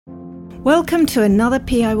Welcome to another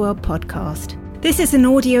PI World podcast. This is an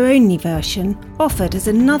audio-only version offered as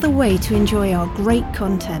another way to enjoy our great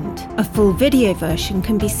content. A full video version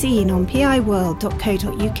can be seen on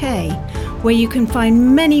piworld.co.uk, where you can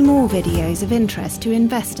find many more videos of interest to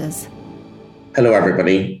investors. Hello,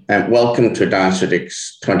 everybody, and welcome to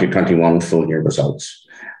Diaceutics 2021 full year results.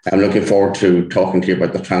 I'm looking forward to talking to you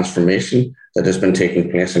about the transformation that has been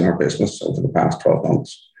taking place in our business over the past 12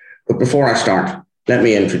 months. But before I start, let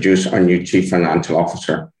me introduce our new Chief Financial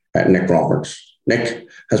Officer, Nick Roberts. Nick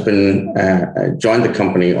has been joined the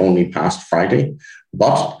company only past Friday,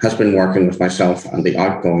 but has been working with myself and the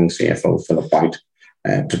outgoing CFO, Philip White,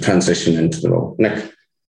 to transition into the role. Nick,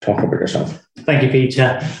 talk about yourself. Thank you,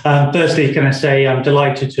 Peter. Firstly, can I say I'm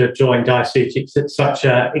delighted to have joined Diaceutics at such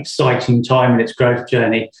an exciting time in its growth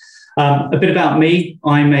journey. A bit about me.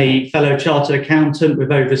 I'm a fellow chartered accountant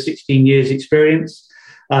with over 16 years experience.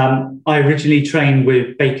 I originally trained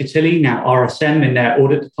with Baker Tilly, now RSM, in their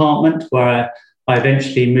audit department, where I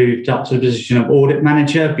eventually moved up to the position of audit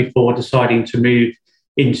manager before deciding to move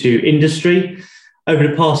into industry. Over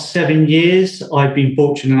the past 7 years, I've been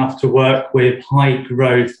fortunate enough to work with high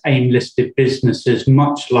growth AIM-listed businesses,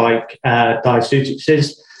 much like Diaceutics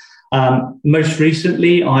is. Most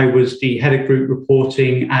recently, I was the head of group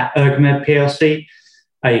reporting at Ergomed PLC,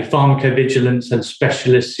 a pharmacovigilance and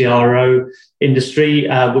specialist CRO industry,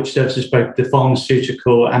 which services both the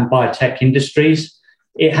pharmaceutical and biotech industries.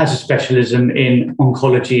 It has a specialism in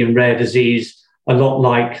oncology and rare disease, a lot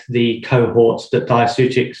like the cohorts that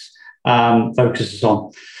Diaceutics focuses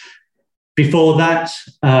on. Before that,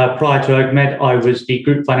 prior to Ergomed, I was the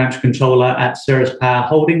group financial controller at Ceres Power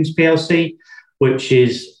Holdings PLC, which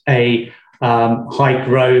is a high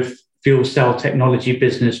growth fuel cell technology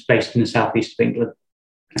business based in the southeast of England.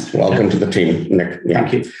 Welcome to the team, Nick. Yeah.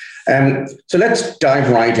 Thank you. So let's dive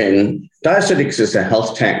right in. Diaceutics is a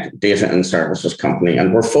health tech data and services company,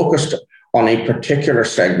 and we're focused on a particular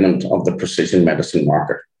segment of the precision medicine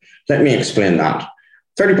market. Let me explain that.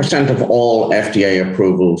 30% of all FDA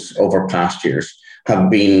approvals over past years have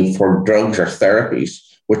been for drugs or therapies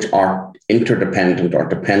which are interdependent or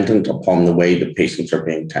dependent upon the way the patients are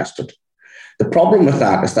being tested. The problem with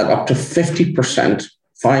that is that up to 50%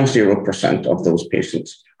 of those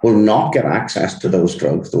patients will not get access to those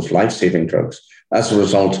drugs, those life-saving drugs, as a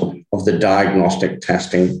result of the diagnostic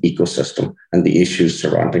testing ecosystem and the issues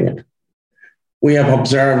surrounding it. We have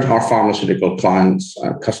observed our pharmaceutical clients,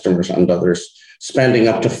 customers and others spending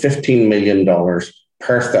up to $15 million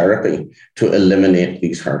per therapy to eliminate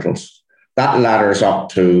these hurdles. That ladders up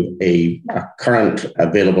to a current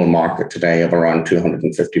available market today of around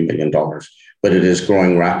 $250 million, but it is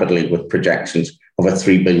growing rapidly with projections of a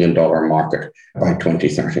 $3 billion market by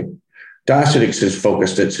 2030. Diaceutics has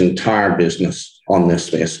focused its entire business on this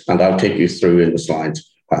space, and I'll take you through in the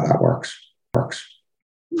slides how that works.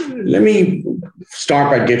 Let me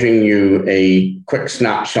start by giving you a quick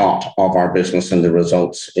snapshot of our business and the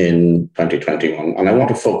results in 2021. And I want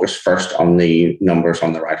to focus first on the numbers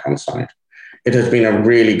on the right-hand side. It has been a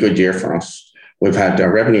really good year for us. We've had a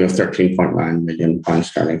revenue of £13.9 million,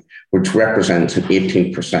 which represents an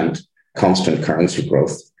 18% constant currency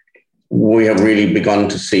growth. We have really begun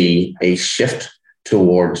to see a shift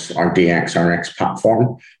towards our DXRX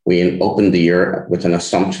platform. We opened the year with an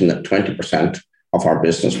assumption that 20% of our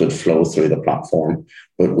business would flow through the platform,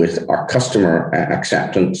 but with our customer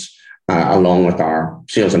acceptance, along with our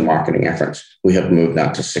sales and marketing efforts, we have moved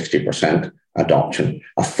that to 60% adoption,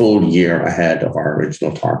 a full year ahead of our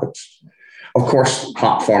original targets. Of course,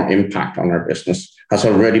 platform impact on our business has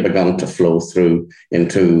already begun to flow through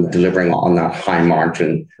into delivering on that high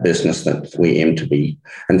margin business that we aim to be.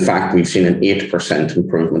 In fact, we've seen an 8%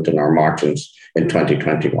 improvement in our margins in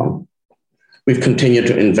 2021. We've continued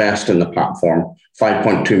to invest in the platform.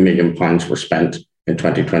 £5.2 million were spent in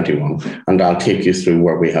 2021. And I'll take you through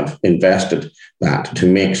where we have invested that to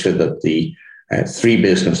make sure that the three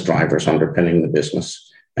business drivers underpinning the business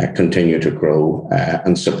continue to grow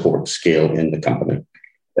and support scale in the company.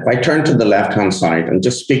 If I turn to the left-hand side and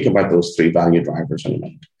just speak about those three value drivers in a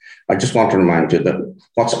minute, I just want to remind you that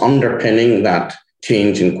what's underpinning that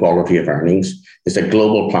change in quality of earnings is a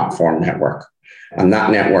global platform network. And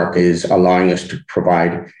that network is allowing us to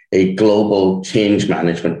provide a global change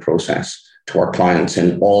management process to our clients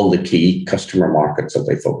in all the key customer markets that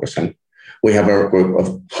they focus in. We have a group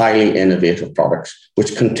of highly innovative products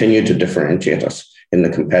which continue to differentiate us in the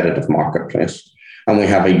competitive marketplace. And we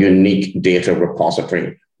have a unique data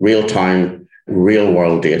repository, real-time,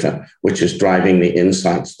 real-world data, which is driving the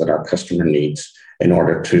insights that our customer needs in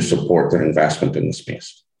order to support their investment in the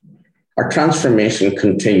space. Our transformation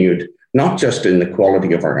continued not just in the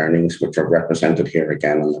quality of our earnings, which are represented here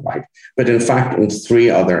again on the right, but in fact in 3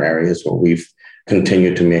 other areas where we've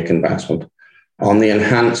continued to make investment. On the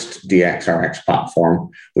enhanced DXRX platform,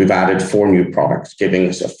 we've added 4 new products, giving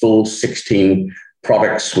us a full 16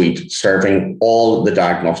 product suite serving all the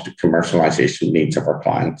diagnostic commercialization needs of our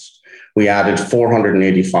clients. We added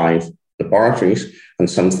 485 laboratories and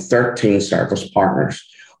some 13 service partners,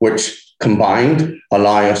 which combined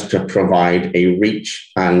allow us to provide a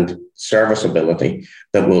reach and serviceability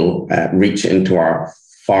that will reach into our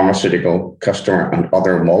pharmaceutical customer and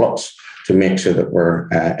other wallets to make sure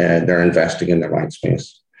that they're investing in the right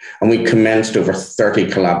space. And we commenced over 30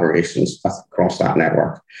 collaborations across that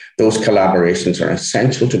network. Those collaborations are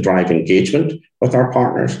essential to drive engagement with our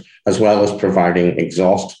partners, as well as providing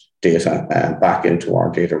exhaust data back into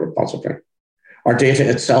our data repository. Our data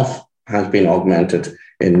itself has been augmented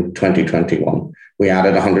in 2021. We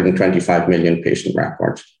added 125 million patient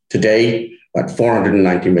records. Today, at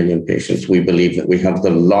 490 million patients, we believe that we have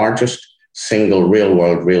the largest single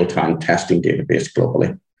real-world, real-time testing database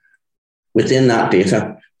globally. Within that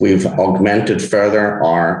data, we've augmented further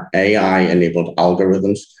our AI-enabled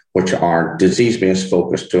algorithms, which are disease-based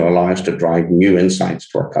focused to allow us to drive new insights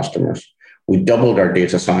to our customers. We doubled our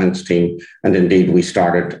data science team, and indeed we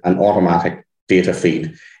started an automatic data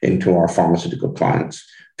feed into our pharmaceutical clients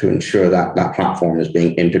to ensure that that platform is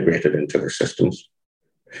being integrated into their systems.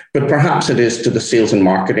 But perhaps it is to the sales and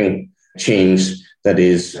marketing change that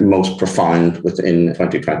is most profound within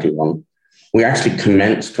 2021. We actually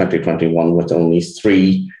commenced 2021 with only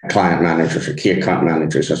 3 client managers, or key account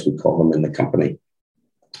managers, as we call them in the company,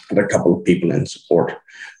 and a couple of people in support.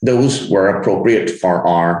 Those were appropriate for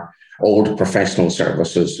our old professional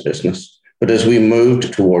services business. But as we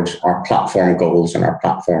moved towards our platform goals and our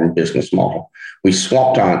platform business model, we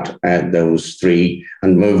swapped out those 3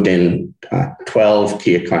 and moved in 12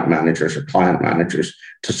 key account managers or client managers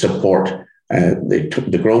to support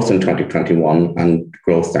the growth in 2021 and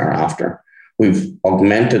growth thereafter. We've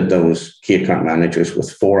augmented those key account managers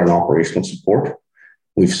with 4 in operational support.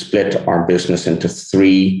 We've split our business into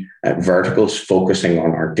 3 verticals, focusing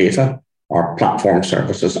on our data, our platform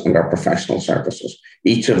services, and our professional services.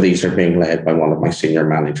 Each of these are being led by one of my senior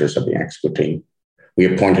managers of the Exco team. We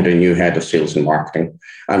appointed a new head of sales and marketing,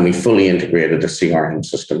 and we fully integrated a CRM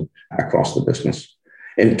system across the business.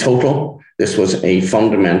 In total, this was a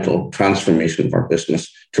fundamental transformation of our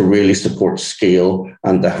business to really support scale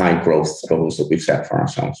and the high growth goals that we've set for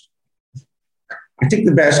ourselves. I think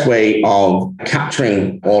the best way of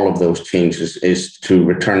capturing all of those changes is to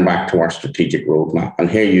return back to our strategic roadmap. And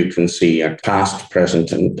here you can see a past,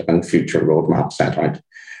 present, and future roadmap set out.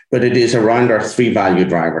 But it is around our 3 value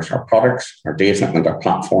drivers, our products, our data, and our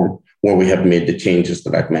platform, where we have made the changes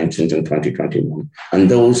that I've mentioned in 2021. And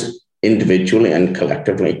those individually and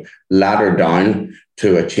collectively ladder down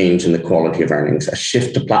to a change in the quality of earnings, a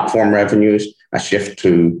shift to platform revenues, a shift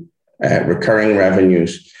to recurring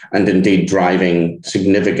revenues, and indeed driving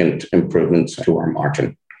significant improvements to our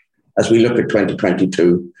margin. As we look at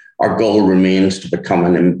 2022, our goal remains to become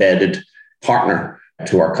an embedded partner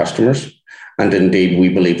to our customers. And indeed, we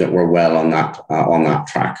believe that we're well on that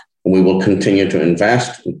track. We will continue to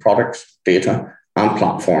invest in products, data, and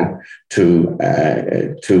platform to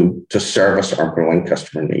service our growing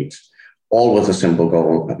customer needs, all with a simple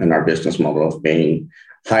goal in our business model of being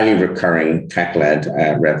highly recurring tech-led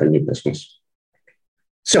revenue business.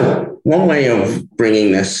 So one way of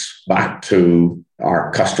bringing this back to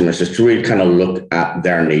our customers is to really kind of look at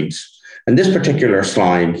their needs. And this particular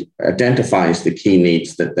slide identifies the key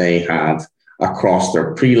needs that they have across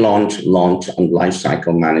their pre-launch, launch, and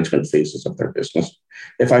lifecycle management phases of their business.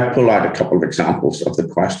 If I pull out a couple of examples of the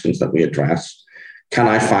questions that we address, can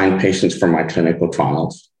I find patients for my clinical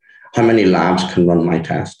trials? How many labs can run my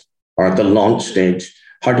test? Or at the launch stage,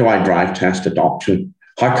 how do I drive test adoption?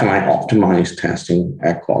 How can I optimize testing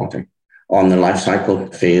quality? On the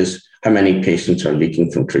lifecycle phase, how many patients are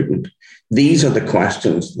leaking from treatment? These are the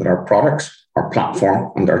questions that our products, our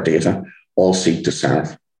platform, and our data all seek to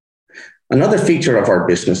serve. Another feature of our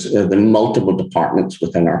business is the multiple departments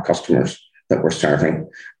within our customers that we're serving.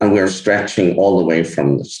 And we're stretching all the way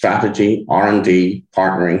from the strategy, R&D,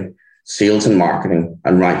 partnering, sales and marketing,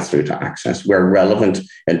 and right through to access. We're relevant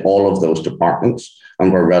in all of those departments,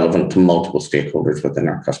 and we're relevant to multiple stakeholders within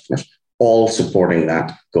our customers, all supporting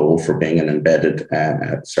that goal for being an embedded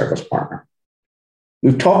service partner.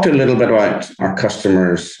 We've talked a little bit about our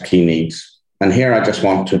customers' key needs. And here I just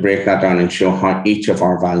want to break that down and show how each of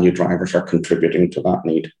our value drivers are contributing to that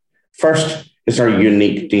need. First is our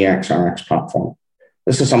unique DXRX platform.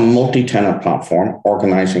 This is a multi-tenant platform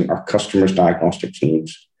organizing our customers' diagnostics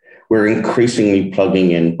needs. we're increasingly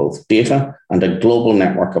plugging in both data and a global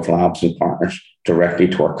network of labs and partners directly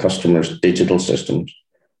to our customers' digital systems,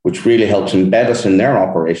 which really helps embed us in their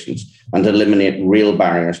operations and eliminate real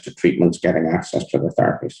barriers to treatments getting access to their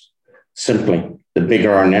therapies. Simply, the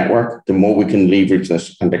bigger our network, the more we can leverage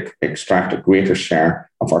this and extract a greater share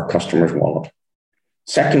of our customers' wallet.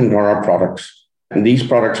 Second are our products. And these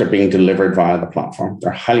products are being delivered via the platform.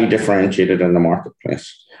 They're highly differentiated in the marketplace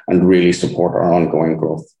and really support our ongoing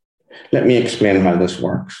growth. Let me explain how this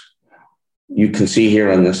works. You can see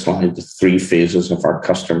here on this slide the 3 phases of our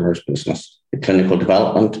customers' business: the clinical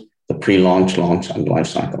development, the pre-launch, launch, and life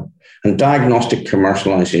cycle. And diagnostic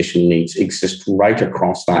commercialization needs exist right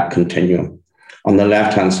across that continuum. On the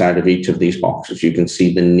left-hand side of each of these boxes, you can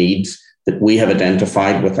see the needs that we have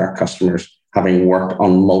identified with our customers, having worked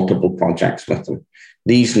on multiple projects with them.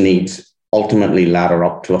 These needs ultimately ladder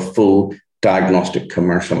up to a full diagnostic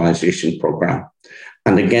commercialization program.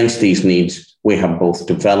 And against these needs, we have both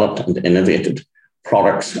developed and innovated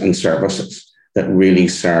products and services that really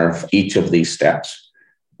serve each of these steps.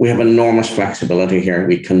 We have enormous flexibility here.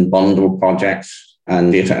 We can bundle projects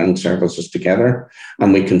and data and services together,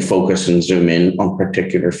 and we can focus and zoom in on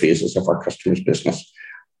particular phases of our customers' business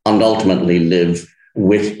and ultimately live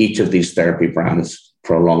with each of these therapy brands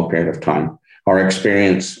for a long period of time. Our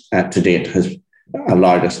experience to date has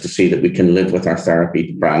allowed us to see that we can live with our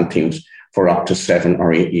therapy brand teams for up to 7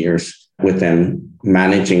 or 8 years, with them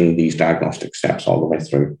managing these diagnostic steps all the way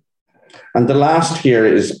through. And the last here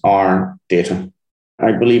is our data.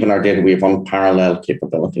 I believe in our data, we have unparalleled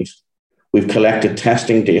capabilities. We've collected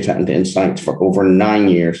testing data and insights for over 9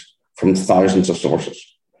 years from thousands of sources.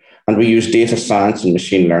 And we use data science and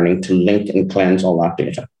machine learning to link and cleanse all that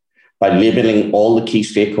data. By labeling all the key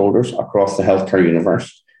stakeholders across the healthcare universe,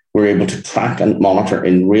 we're able to track and monitor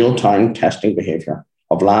in real-time testing behavior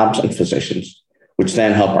of labs and physicians, which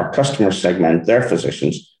then help our customers segment their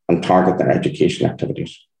physicians and target their education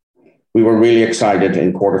activities. We were really excited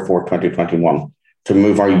in Q4 2021 to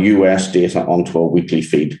move our US data onto a weekly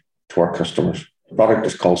feed to our customers. The product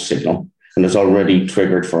is called Signal and has already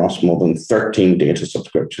triggered for us more than 13 data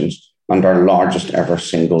subscriptions and our largest ever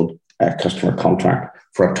single customer contract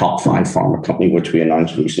for a top 5 pharma company, which we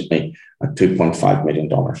announced recently at $2.5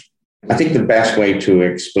 million. I think the best way to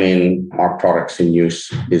explain our products in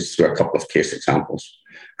use is through a couple of case examples.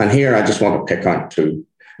 And here I just want to pick out 2.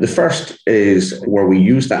 The first is where we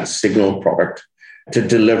use that Signal product to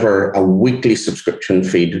deliver a weekly subscription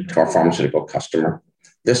feed to our pharmaceutical customer.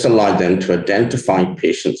 This allowed them to identify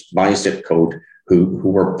patients by zip code who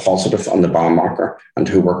were positive on the biomarker and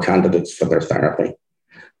who were candidates for their therapy.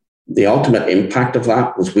 The ultimate impact of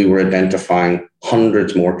that was we were identifying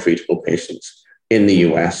hundreds more treatable patients in the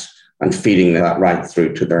US and feeding that right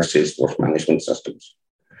through to their Salesforce management systems.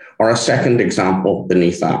 Or a second example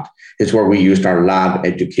beneath that is where we used our lab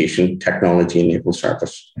education technology-enabled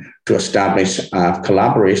service to establish a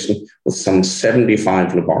collaboration with some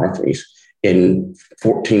 75 laboratories in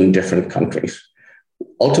 14 different countries.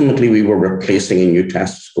 Ultimately, we were replacing a new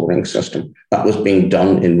test scoring system that was being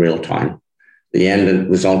done in real time. The end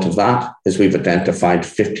result of that is we've identified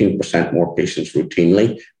 15% more patients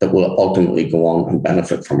routinely that will ultimately go on and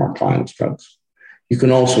benefit from our clients' drugs. You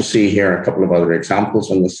can also see here a couple of other examples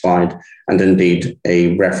on the slide, and indeed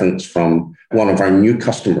a reference from one of our new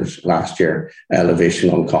customers last year, Elevation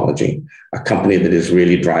Oncology, a company that is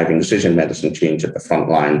really driving precision medicine change at the front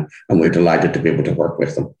line, and we're delighted to be able to work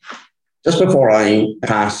with them. Just before I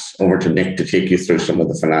pass over to Nick to take you through some of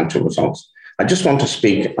the financial results, I just want to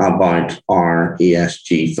speak about our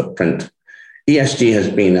ESG footprint. ESG has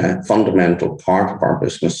been a fundamental part of our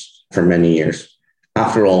business for many years.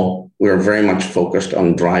 After all, we are very much focused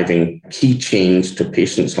on driving key change to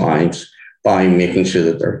patients' lives by making sure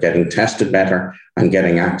that they're getting tested better and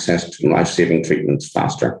getting access to life-saving treatments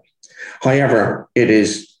faster. However, it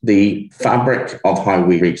is the fabric of how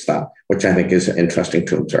we reach that, which I think is interesting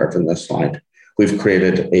to observe in this slide. We've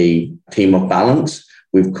created a team of balance.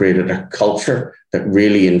 We've created a culture that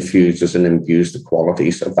really infuses and imbues the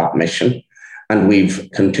qualities of that mission. And we've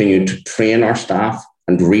continued to train our staff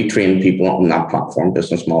and retrain people on that platform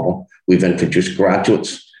business model. We've introduced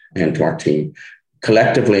graduates into our team.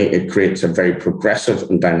 Collectively, it creates a very progressive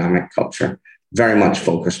and dynamic culture, very much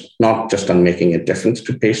focused not just on making a difference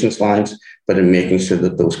to patients' lives, but in making sure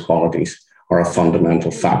that those qualities are a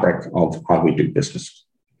fundamental fabric of how we do business.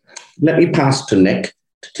 Let me pass to Nick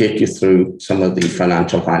to take you through some of the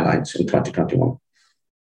financial highlights in 2021.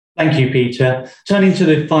 Thank you, Peter. Turning to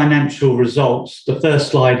the financial results, the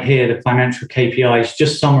first slide here, the financial KPIs,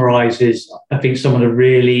 just summarises, I think, some of the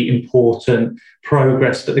really important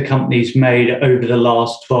progress that the company's made over the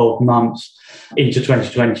last 12 months. into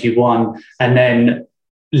 2021, and then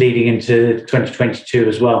leading into 2022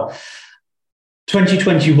 as well.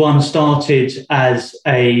 2021 started as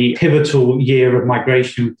a pivotal year of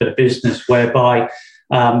migration for the business, whereby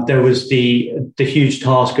there was the huge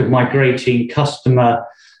task of migrating customer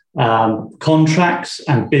contracts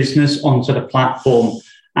and business onto the platform.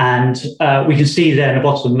 And we can see there in the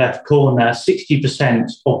bottom left corner,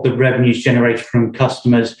 60% of the revenues generated from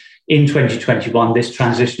customers in 2021, this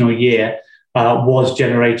transitional year, was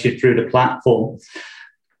generated through the platform.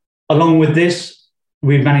 Along with this,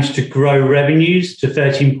 we've managed to grow revenues to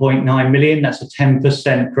 13.9 million. That's a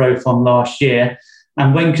 10% growth on last year.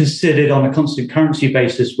 And when considered on a constant currency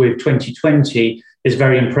basis with 2020, is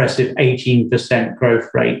very impressive 18% growth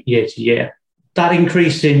rate year to year. That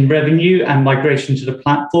increase in revenue and migration to the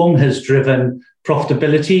platform has driven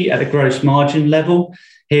profitability at a gross margin level.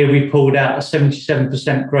 Here we pulled out a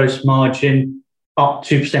 77% gross margin, up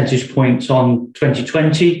 2 percentage points on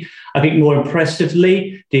 2020. I think more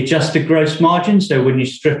impressively, the adjusted gross margin, so when you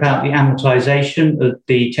strip out the amortization of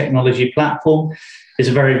the technology platform, is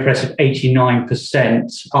a very impressive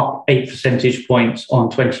 89%, up 8 percentage points on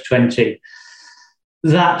 2020.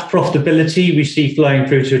 That profitability we see flowing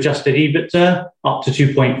through to adjusted EBITDA, up to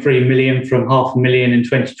 2.3 million from $500,000 in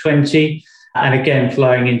 2020. And again,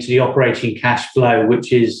 flowing into the operating cash flow,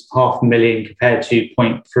 which is $500,000 compared to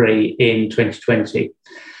 0.3 in 2020.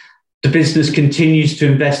 The business continues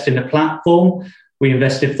to invest in the platform. We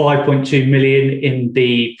invested 5.2 million in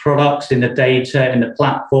the products, in the data, in the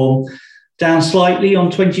platform, down slightly on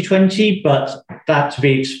 2020, but that to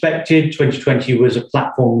be expected. 2020 was a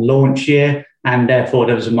platform launch year, and therefore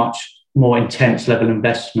there was a much more intense level of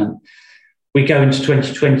investment. We go into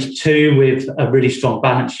 2022 with a really strong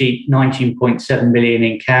balance sheet, 19.7 million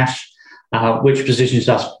in cash, which positions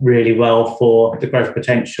us really well for the growth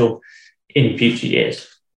potential in future years.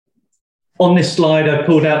 On this slide, I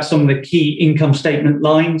pulled out some of the key income statement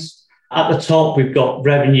lines. At the top, we've got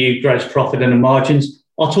revenue, gross profit, and the margins.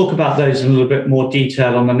 I'll talk about those in a little bit more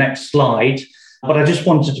detail on the next slide, but I just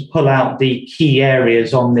wanted to pull out the key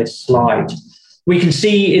areas on this slide. We can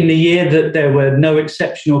see in the year that there were no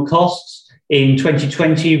exceptional costs. In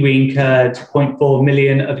 2020, we incurred 0.4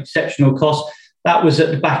 million of exceptional costs. That was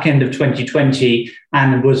at the back end of 2020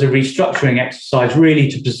 and was a restructuring exercise really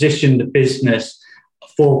to position the business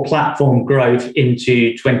for platform growth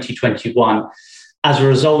into 2021. As a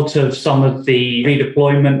result of some of the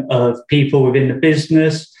redeployment of people within the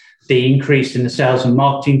business, the increase in the sales and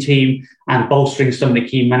marketing team, and bolstering some of the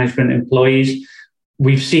key management employees,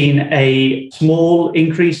 we've seen a small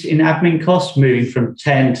increase in admin costs, moving from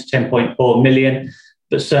 10 to 10.4 million,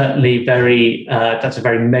 but certainly that's a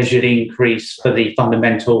very measured increase for the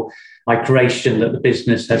fundamental migration that the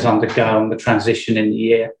business has undergone, the transition in the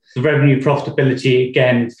year. The revenue profitability,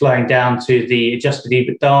 again, flowing down to the adjusted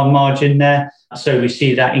EBITDA margin there. So we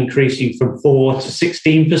see that increasing from 4 to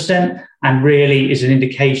 16%, and really is an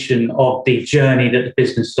indication of the journey that the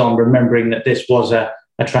business is on, remembering that this was a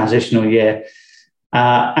transitional year.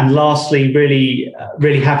 And lastly,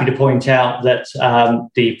 really happy to point out that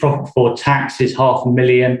the profit before tax is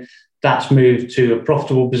 $500,000. That's moved to a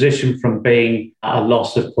profitable position from being a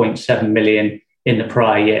loss of 0.7 million in the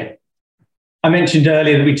prior year. I mentioned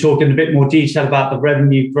earlier that we talk in a bit more detail about the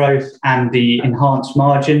revenue growth and the enhanced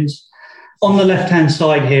margins. On the left-hand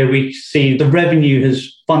side here, we see the revenue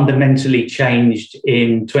has fundamentally changed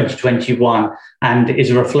in 2021 and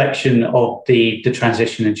is a reflection of the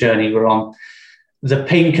transition and journey we're on. The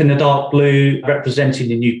pink and the dark blue representing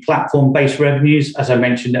the new platform-based revenues, as I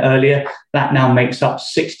mentioned earlier, that now makes up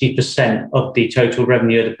 60% of the total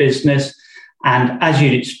revenue of the business. And as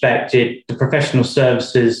you'd expected, the professional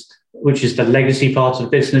services, which is the legacy part of the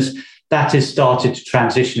business, that has started to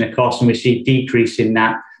transition across, and we see a decrease in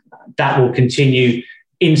that. That will continue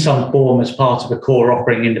in some form as part of a core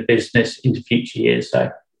offering in the business into future years.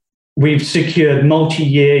 So we've secured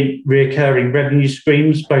multi-year recurring revenue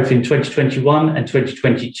streams, both in 2021 and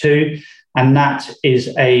 2022, and that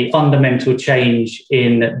is a fundamental change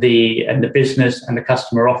in the business and the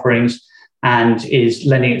customer offerings, and is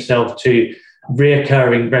lending itself to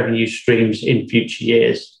recurring revenue streams in future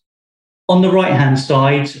years. On the right-hand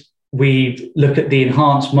side, we look at the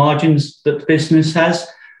enhanced margins that the business has.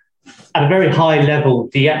 At a very high level,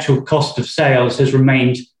 the actual cost of sales has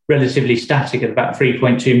remained relatively static at about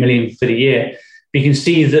 3.2 million for the year. You can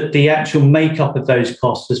see that the actual makeup of those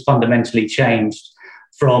costs has fundamentally changed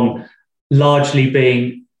from largely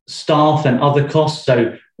being staff and other costs,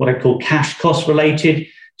 so what I call cash costs related,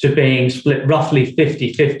 to being split roughly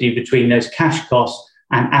 50-50 between those cash costs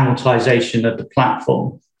and amortization of the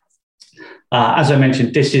platform. As I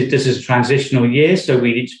mentioned, this is a transitional year, so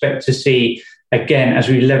we'd expect to see, again, as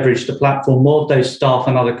we leverage the platform more, those staff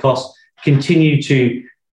and other costs continue to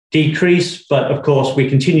decrease. But of course, we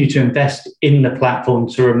continue to invest in the platform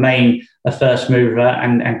to remain a first mover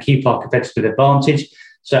and keep our competitive advantage.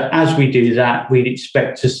 So as we do that, we'd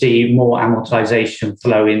expect to see more amortization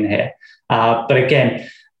flow in here. But again,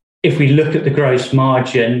 if we look at the gross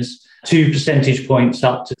margins, 2 percentage points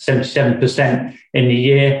up to 77% in the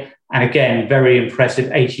year. And again, very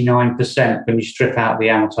impressive, 89% when you strip out the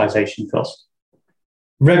amortization cost.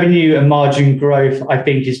 Revenue and margin growth, I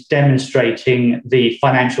think, is demonstrating the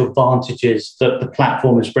financial advantages that the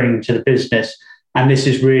platform is bringing to the business. And this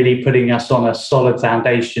is really putting us on a solid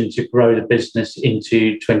foundation to grow the business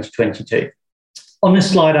into 2022. On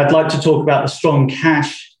this slide, I'd like to talk about the strong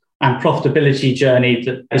cash and profitability journey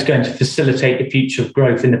that is going to facilitate the future of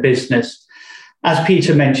growth in the business. As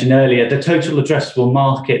Peter mentioned earlier, the total addressable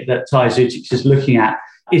market that Diaceutics is looking at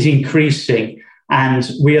is increasing,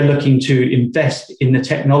 and we are looking to invest in the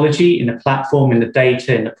technology, in the platform, in the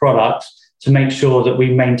data, in the products to make sure that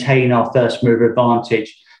we maintain our first mover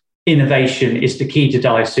advantage. Innovation is the key to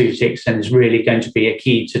Diaceutics and is really going to be a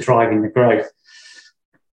key to driving the growth.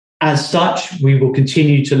 As such, we will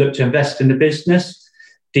continue to look to invest in the business.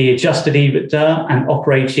 The adjusted EBITDA and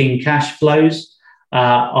operating cash flows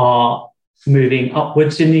are moving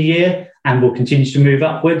upwards in the year and will continue to move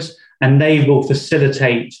upwards, and they will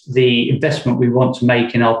facilitate the investment we want to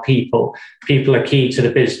make in our people. People are key to the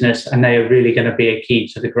business, and they are really going to be a key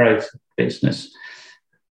to the growth of the business.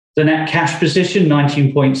 The net cash position,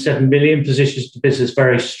 19.7 million, positions the business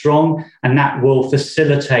very strong, and that will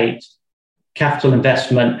facilitate capital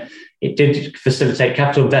investment. It did facilitate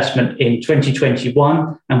capital investment in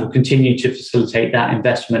 2021 and will continue to facilitate that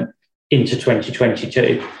investment into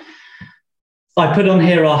 2022. I put on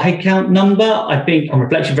here our headcount number. I think on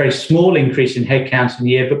reflection, very small increase in headcount in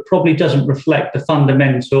the year, but probably doesn't reflect the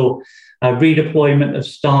fundamental redeployment of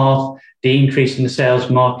staff, the increase in the sales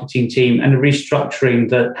marketing team, and the restructuring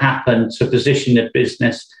that happened to position the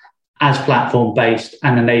business as platform-based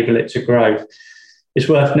and enable it to grow. It's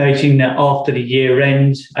worth noting that after the year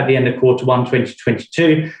end, at the end of quarter 1,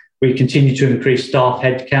 2022, we continue to increase staff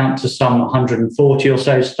headcount to some 140 or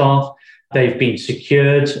so staff. They've been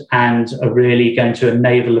secured and are really going to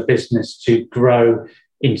enable the business to grow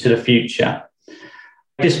into the future.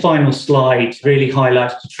 This final slide really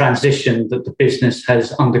highlights the transition that the business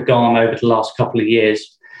has undergone over the last couple of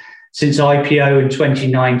years. Since IPO in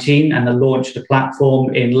 2019 and the launch of the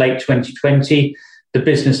platform in late 2020, the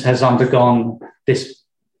business has undergone this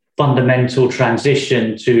fundamental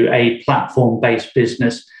transition to a platform-based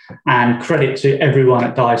business, and credit to everyone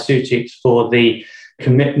at Diaceutics for the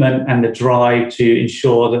commitment and the drive to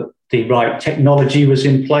ensure that the right technology was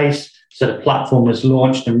in place, so the platform was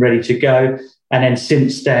launched and ready to go. And then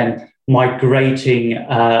since then, migrating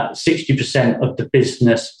 60% of the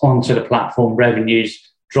business onto the platform revenues,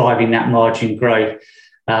 driving that margin growth.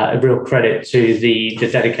 A real credit to the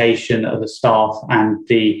dedication of the staff and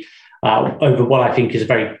the over what I think is a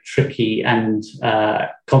very tricky and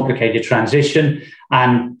complicated transition.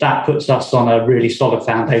 And that puts us on a really solid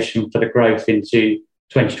foundation for the growth into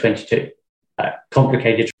 2022.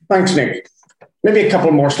 Complicated. Thanks, Nick. Maybe a couple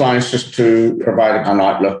more slides just to provide an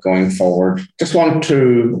outlook going forward. Just want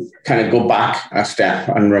to kind of go back a step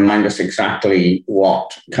and remind us exactly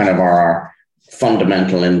what kind of our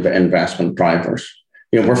fundamental investment drivers.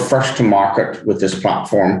 We're first to market with this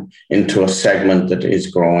platform into a segment that is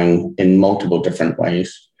growing in multiple different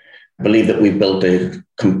ways. I believe that we've built a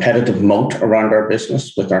competitive moat around our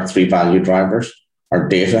business with our 3 value drivers: our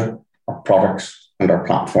data, our products, and our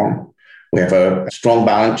platform. We have a strong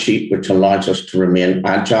balance sheet, which allows us to remain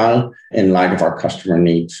agile in light of our customer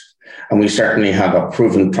needs. And we certainly have a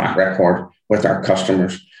proven track record with our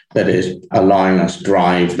customers that is allowing us to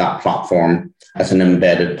drive that platform as an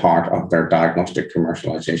embedded part of their diagnostic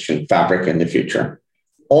commercialization fabric in the future.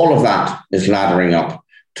 All of that is laddering up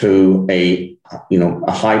to a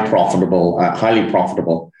highly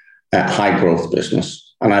profitable, high growth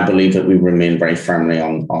business. And I believe that we remain very firmly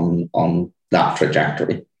on that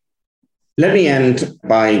trajectory. Let me end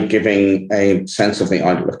by giving a sense of the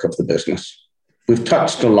outlook of the business. We've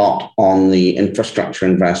touched a lot on the infrastructure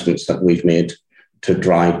investments that we've made to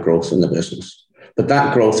drive growth in the business. But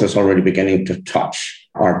that growth is already beginning to touch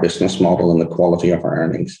our business model and the quality of our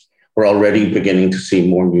earnings. We're already beginning to see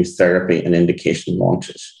more new therapy and indication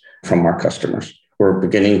launches from our customers. We're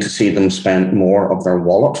beginning to see them spend more of their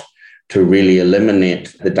wallet to really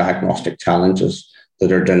eliminate the diagnostic challenges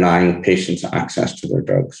that are denying patients access to their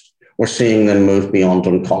drugs. We're seeing them move beyond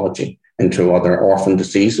oncology into other orphan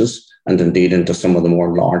diseases and indeed into some of the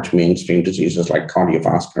more large mainstream diseases like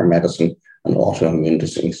cardiovascular medicine and autoimmune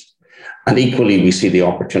disease. And equally, we see the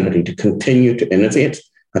opportunity to continue to innovate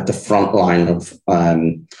at the front line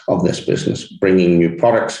of this business, bringing new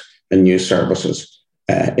products and new services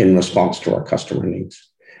in response to our customer needs.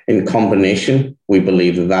 In combination, we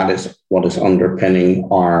believe that is what is underpinning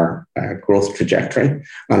our growth trajectory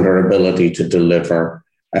and our ability to deliver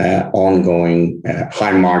ongoing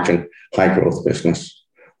high margin, high growth business.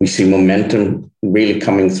 We see momentum really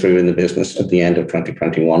coming through in the business at the end of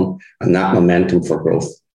 2021, and that momentum for growth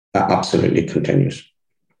absolutely continues.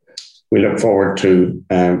 We look forward to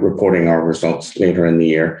reporting our results later in the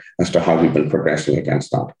year as to how we've been progressing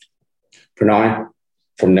against that. For now,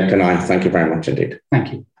 from Nick and I, thank you very much indeed.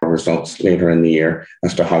 Thank you. Our results later in the year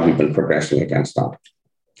as to how we've been progressing against that.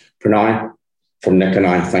 For now, from Nick and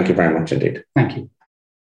I, thank you very much indeed. Thank you.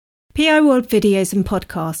 PI World videos and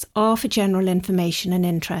podcasts are for general information and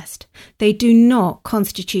interest. They do not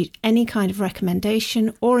constitute any kind of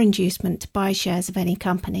recommendation or inducement to buy shares of any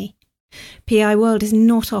company. PI World is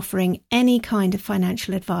not offering any kind of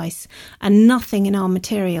financial advice, and nothing in our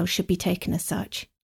material should be taken as such.